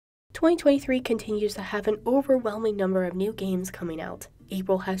2023 continues to have an overwhelming number of new games coming out.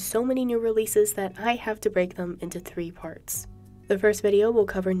 April has so many new releases that I have to break them into 3 parts. The first video will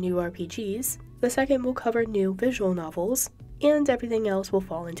cover new RPGs, the second will cover new visual novels, and everything else will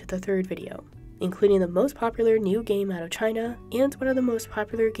fall into the third video, including the most popular new game out of China and one of the most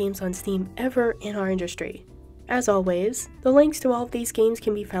popular games on Steam ever in our industry. As always, the links to all of these games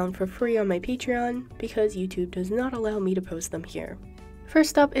can be found for free on my Patreon because YouTube does not allow me to post them here.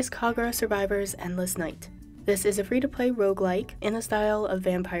 First up is Kagura Survivors Endless Night. This is a free-to-play roguelike in the style of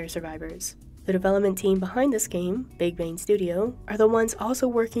Vampire Survivors. The development team behind this game, Big Bang Studio, are the ones also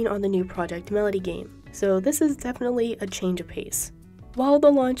working on the new Project Melody game, so this is definitely a change of pace. While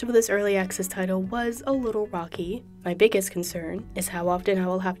the launch of this early access title was a little rocky, my biggest concern is how often I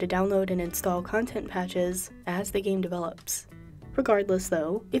will have to download and install content patches as the game develops. Regardless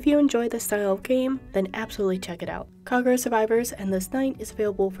though, if you enjoy this style of game, then absolutely check it out. Kagura Survivors Endless Night is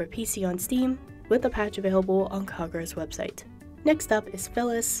available for PC on Steam, with a patch available on Kagura's website. Next up is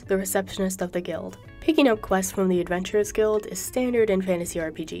Phyllis, the Receptionist of the Guild. Picking up quests from the Adventurers Guild is standard in fantasy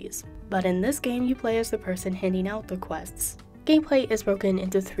RPGs, but in this game you play as the person handing out the quests. Gameplay is broken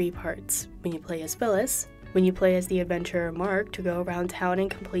into 3 parts: when you play as Phyllis, when you play as the adventurer Mark to go around town and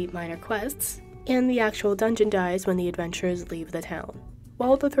complete minor quests, and the actual dungeon dies when the adventurers leave the town.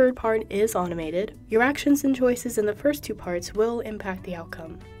 While the third part is automated, your actions and choices in the first 2 parts will impact the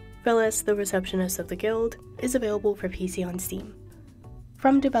outcome. Phyllis, the Receptionist of the Guild, is available for PC on Steam.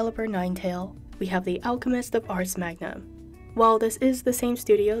 From developer Ninetale, we have The Alchemist of Ars Magna. While this is the same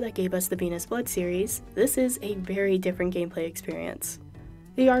studio that gave us the Venus Blood series, this is a very different gameplay experience.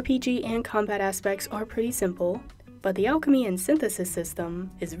 The RPG and combat aspects are pretty simple, but the alchemy and synthesis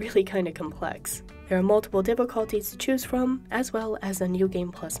system is really kinda complex. There are multiple difficulties to choose from, as well as a New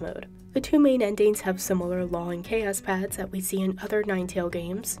Game Plus mode. The 2 main endings have similar law and chaos paths that we see in other Ninetale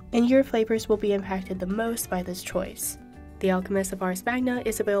games, and your flavors will be impacted the most by this choice. The Alchemist of Ars Magna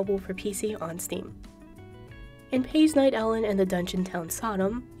is available for PC on Steam. In Page Night Ellen and the Dungeon Town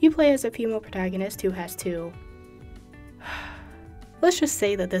Sodom, you play as a female protagonist who has to... Let's just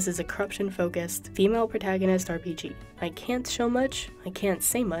say that this is a corruption-focused, female protagonist RPG. I can't show much, I can't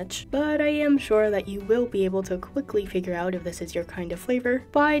say much, but I am sure that you will be able to quickly figure out if this is your kind of flavor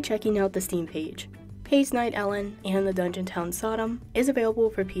by checking out the Steam page. Page Night Ellen and the Dungeon Town Sodom is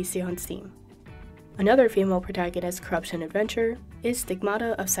available for PC on Steam. Another female protagonist corruption adventure is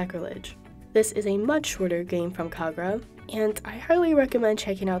Stigmata of Sacrilege. This is a much shorter game from Kagura, and I highly recommend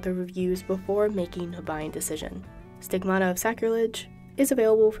checking out the reviews before making a buying decision. Stigmata of Sacrilege is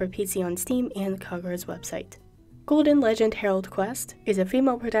available for PC on Steam and Kagura's website. Golden Legend Herald Quest is a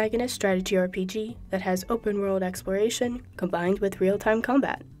female protagonist strategy RPG that has open-world exploration combined with real-time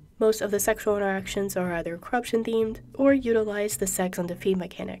combat. Most of the sexual interactions are either corruption-themed or utilize the sex on defeat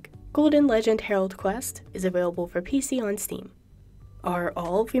mechanic. Golden Legend Herald Quest is available for PC on Steam. Are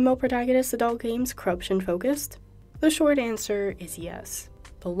all female protagonist adult games corruption-focused? The short answer is yes.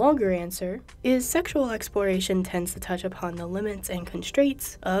 The longer answer is sexual exploration tends to touch upon the limits and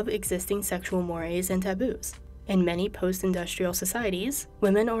constraints of existing sexual mores and taboos. In many post-industrial societies,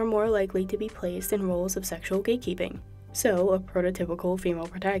 women are more likely to be placed in roles of sexual gatekeeping, so a prototypical female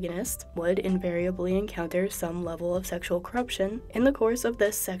protagonist would invariably encounter some level of sexual corruption in the course of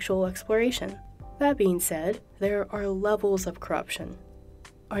this sexual exploration. That being said, there are levels of corruption.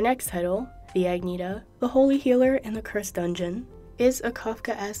 Our next title, The Agnita, the Holy Healer in the Cursed Dungeon, is a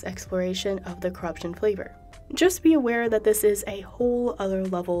Kafka-esque exploration of the corruption flavor. Just be aware that this is a whole other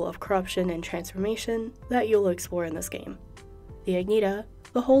level of corruption and transformation that you'll explore in this game. The Agnita,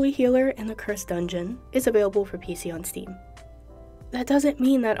 the Holy Healer in the Cursed Dungeon, is available for PC on Steam. That doesn't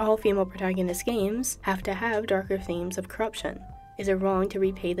mean that all female protagonist games have to have darker themes of corruption. Is it wrong to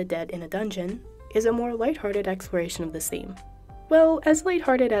repay the dead in a dungeon? Is a more lighthearted exploration of this theme? Well, as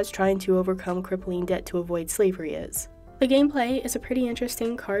lighthearted as trying to overcome crippling debt to avoid slavery is. The gameplay is a pretty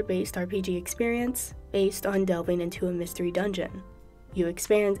interesting card-based RPG experience based on delving into a mystery dungeon. You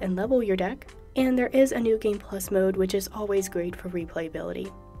expand and level your deck, and there is a New Game Plus mode which is always great for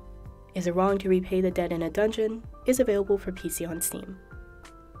replayability. Is it wrong to repay the dead in a dungeon? Is available for PC on Steam.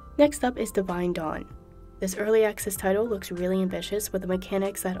 Next up is Divine Dawn. This early access title looks really ambitious with the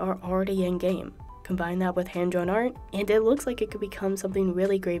mechanics that are already in-game. Combine that with hand-drawn art, and it looks like it could become something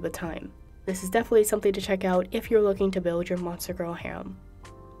really great with time. This is definitely something to check out if you're looking to build your Monster Girl harem.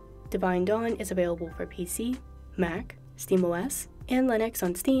 Divine Dawn is available for PC, Mac, SteamOS, and Linux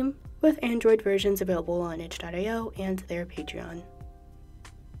on Steam, with Android versions available on itch.io and their Patreon.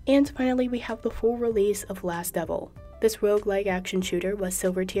 And finally, we have the full release of Last Devil. This roguelike action shooter was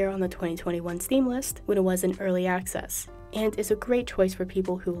silver tier on the 2021 Steam list when it was in early access. and is a great choice for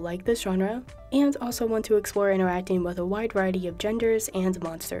people who like this genre and also want to explore interacting with a wide variety of genders and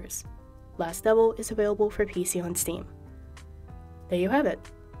monsters. Last Devil is available for PC on Steam. There you have it.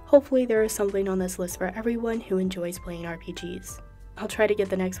 Hopefully there is something on this list for everyone who enjoys playing RPGs. I'll try to get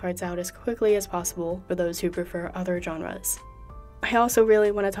the next parts out as quickly as possible for those who prefer other genres. I also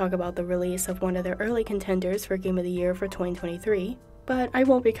really want to talk about the release of one of the early contenders for Game of the Year for 2023, but I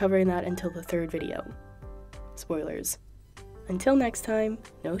won't be covering that until the third video. Spoilers. Until next time,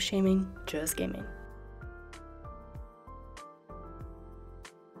 no shaming, just gaming.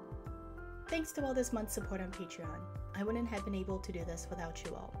 Thanks to all this month's support on Patreon. I wouldn't have been able to do this without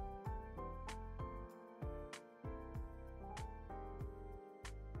you all.